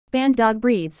Banned dog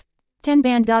breeds. 10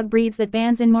 banned dog breeds that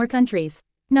bans in more countries.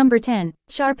 Number 10.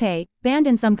 Shar-Pei, banned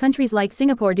in some countries like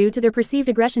Singapore due to their perceived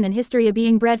aggression and history of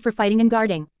being bred for fighting and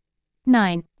guarding.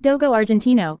 9. Dogo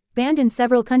Argentino, banned in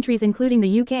several countries including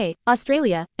the UK,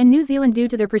 Australia, and New Zealand due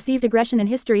to their perceived aggression and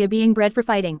history of being bred for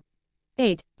fighting.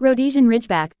 8. Rhodesian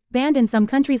Ridgeback, banned in some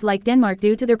countries like Denmark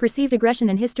due to their perceived aggression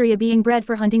and history of being bred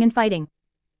for hunting and fighting.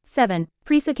 7.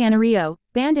 Prisa Canario,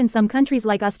 banned in some countries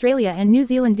like Australia and New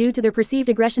Zealand due to their perceived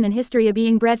aggression and history of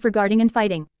being bred for guarding and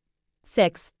fighting.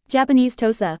 6. Japanese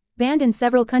Tosa, banned in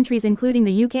several countries including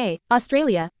the UK,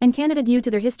 Australia, and Canada due to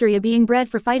their history of being bred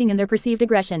for fighting and their perceived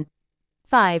aggression.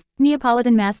 5.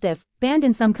 Neapolitan Mastiff, banned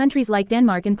in some countries like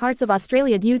Denmark and parts of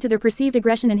Australia due to their perceived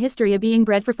aggression and history of being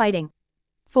bred for fighting.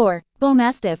 4. Bull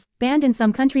Mastiff, banned in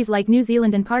some countries like New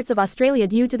Zealand and parts of Australia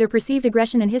due to their perceived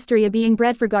aggression and history of being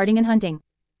bred for guarding and hunting.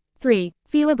 3.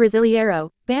 Fila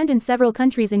Brasileiro, banned in several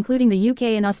countries including the UK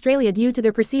and Australia due to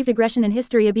their perceived aggression and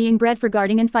history of being bred for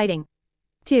guarding and fighting.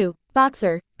 2.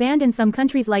 Boxer, banned in some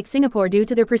countries like Singapore due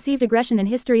to their perceived aggression and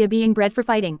history of being bred for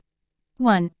fighting.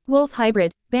 1. Wolf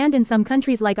Hybrid, banned in some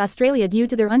countries like Australia due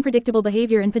to their unpredictable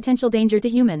behavior and potential danger to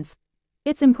humans.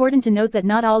 It's important to note that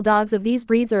not all dogs of these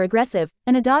breeds are aggressive,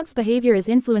 and a dog's behavior is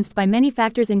influenced by many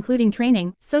factors including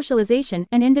training, socialization,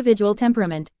 and individual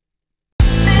temperament.